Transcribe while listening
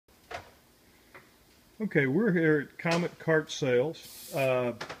Okay, we're here at Comet Kart Sales,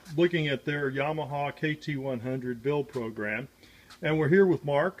 looking at their Yamaha KT 100 build program, and we're here with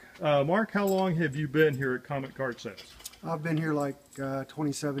Mark. Mark, how long have you been here at Comet Kart Sales? I've been here like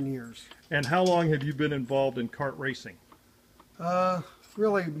 27 years. And how long have you been involved in kart racing?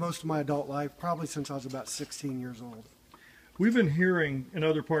 Really most of my adult life, probably since I was about 16 years old. We've been hearing in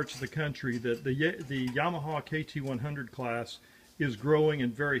other parts of the country that the Yamaha KT 100 class is growing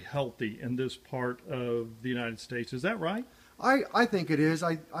and very healthy in this part of the United States. Is that right? I think it is.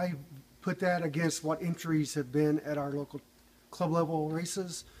 I put that against what entries have been at our local club level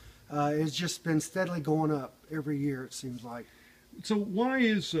races. It's just been steadily going up every year, it seems like. So why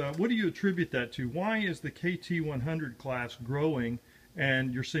is, what do you attribute that to? Why is the KT 100 class growing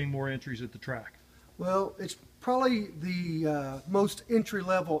and you're seeing more entries at the track? Well, it's probably the most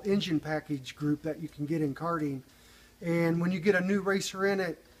entry-level engine package group that you can get in karting. And when you get a new racer in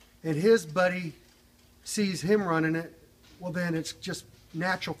it and his buddy sees him running it, well then it's just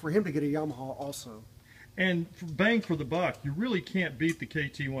natural for him to get a Yamaha also. And for bang for the buck, you really can't beat the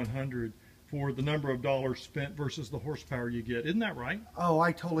KT 100 for the number of dollars spent versus the horsepower you get. Isn't that right? Oh,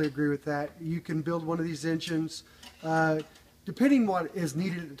 I totally agree with that. You can build one of these engines, depending what is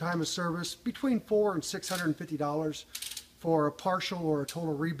needed at the time of service, between $400 and $650 for a partial or a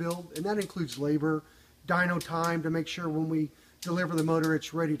total rebuild, and that includes labor, dyno time to make sure when we deliver the motor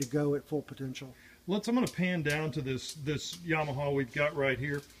it's ready to go at full potential. I'm going to pan down to this Yamaha we've got right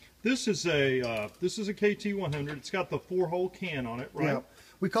here. This is a KT 100. It's got the 4-hole can on it, right? Yeah.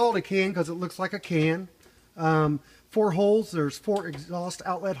 We call it a can because it looks like a can. 4 holes. There's 4 exhaust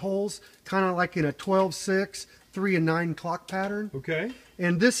outlet holes, kind of like in a 12-6, 3 and 9 clock pattern. Okay.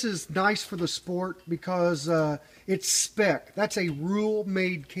 And this is nice for the sport because it's spec. That's a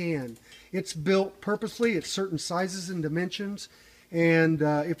rule-made can. It's built purposely at certain sizes and dimensions. And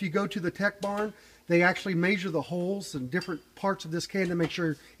if you go to the tech barn, they actually measure the holes and different parts of this can to make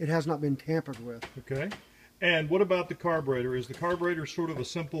sure it has not been tampered with. Okay. And what about the carburetor? Is the carburetor sort of a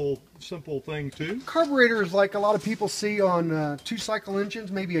simple thing too? Carburetor is like a lot of people see on 2-cycle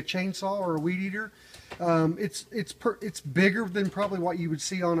engines, maybe a chainsaw or a weed eater. It's bigger than probably what you would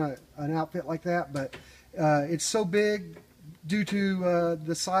see on an outfit like that, but it's so big due to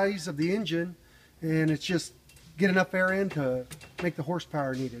the size of the engine, and it's just get enough air in to make the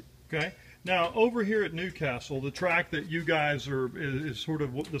horsepower needed. Okay. Now over here at Newcastle, the track that you guys is sort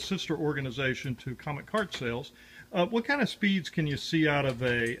of the sister organization to Comet Kart Sales. What kind of speeds can you see out of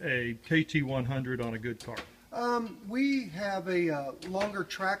a KT 100 on a good kart? We have a longer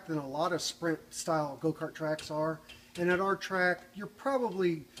track than a lot of sprint style go-kart tracks are, and at our track you're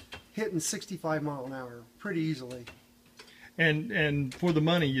probably hitting 65 miles an hour pretty easily. And for the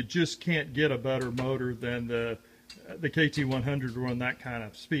money, you just can't get a better motor than the KT 100 to run that kind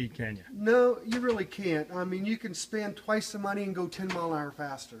of speed, can you? No, you really can't. I mean, you can spend twice the money and go 10 mile an hour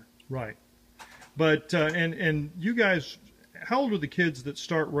faster. Right. But and you guys, how old are the kids that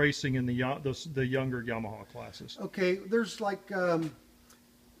start racing in the younger Yamaha classes? Okay, there's like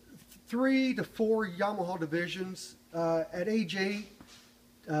 3 to 4 Yamaha divisions. At age 8,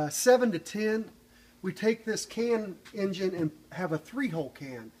 7 to 10, we take this can engine and have a 3-hole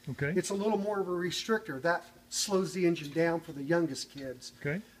can. Okay. It's a little more of a restrictor. That slows the engine down for the youngest kids.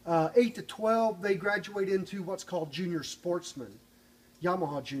 Okay. 8 to 12, they graduate into what's called junior sportsman,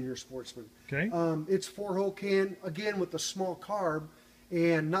 Yamaha junior sportsman. Okay. It's 4-hole can, again with a small carb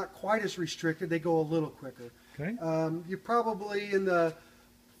and not quite as restricted. They go a little quicker. Okay. You're probably in the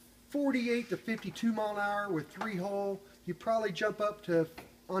 48 to 52 mile an hour with 3-hole. You probably jump up to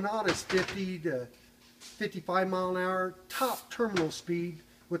an honest 50 to 55 mile an hour top terminal speed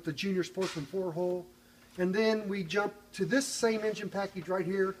with the junior sportsman 4-hole. And then we jump to this same engine package right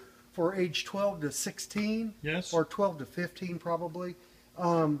here for age 12 to 16. Yes. Or 12 to 15 probably.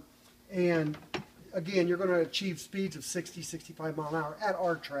 And again, you're going to achieve speeds of 60, 65 mile an hour at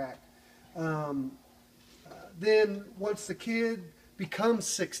our track. Then once the kid becomes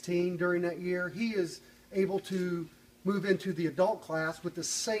 16 during that year, he is able to move into the adult class with the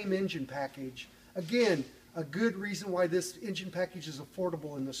same engine package. Again, a good reason why this engine package is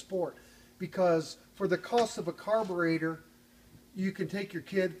affordable in the sport, because for the cost of a carburetor, you can take your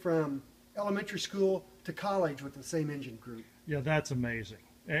kid from elementary school to college with the same engine group. Yeah, that's amazing.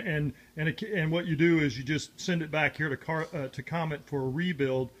 And what you do is you just send it back here to Comet for a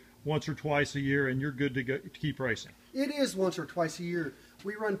rebuild once or twice a year, and you're good to go to keep racing. It is once or twice a year.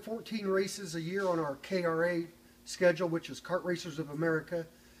 We run 14 races a year on our KRA schedule, which is Kart Racers of America,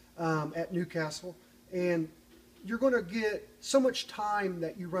 at Newcastle. And you're going to get so much time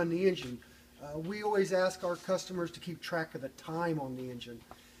that you run the engine. We always ask our customers to keep track of the time on the engine.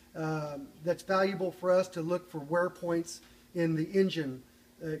 that's valuable for us to look for wear points in the engine.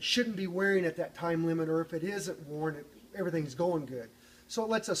 It shouldn't be wearing at that time limit, or if it isn't worn, everything's going good. So it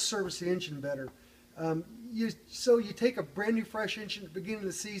lets us service the engine better. So you take a brand new fresh engine at the beginning of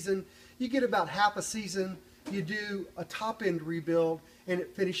the season, you get about half a season, you do a top end rebuild, and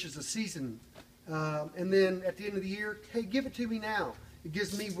it finishes the season. And then at the end of the year, hey, give it to me now. It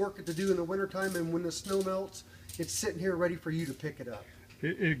gives me work to do in the wintertime, and when the snow melts, it's sitting here ready for you to pick it up.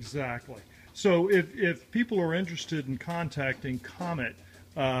 Exactly. So if people are interested in contacting Comet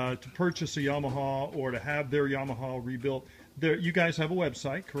to purchase a Yamaha or to have their Yamaha rebuilt, you guys have a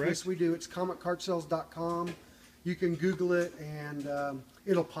website, correct? Yes, we do. It's cometkartsales.com. You can Google it, and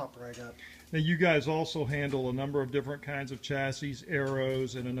it'll pop right up. Now, you guys also handle a number of different kinds of chassis,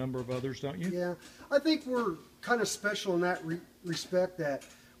 arrows, and a number of others, don't you? Yeah, I think we're kind of special in that respect that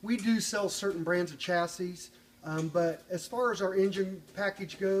we do sell certain brands of chassis, but as far as our engine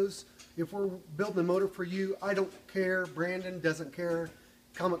package goes, if we're building a motor for you, I don't care. Brandon doesn't care.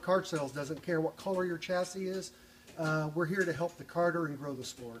 Comet Kart Sales doesn't care what color your chassis is. We're here to help the karter and grow the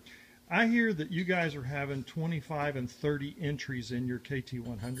sport. I hear that you guys are having 25 and 30 entries in your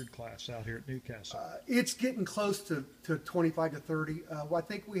KT100 class out here at Newcastle. It's getting close to 25 to 30. I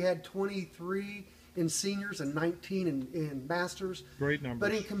think we had 23 in seniors and 19 in masters. Great numbers.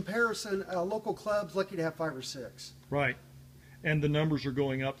 But in comparison, local clubs lucky to have 5 or 6. Right. And the numbers are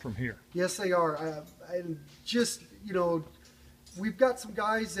going up from here. Yes, they are. And just, we've got some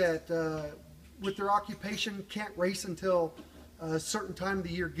guys that with their occupation can't race until a certain time of the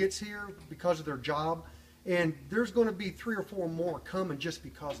year gets here because of their job, and there's going to be 3 or 4 more coming just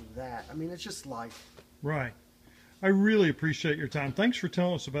because of that. I mean, it's just life. Right. I really appreciate your time. Thanks for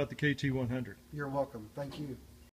telling us about the KT100. You're welcome. Thank you.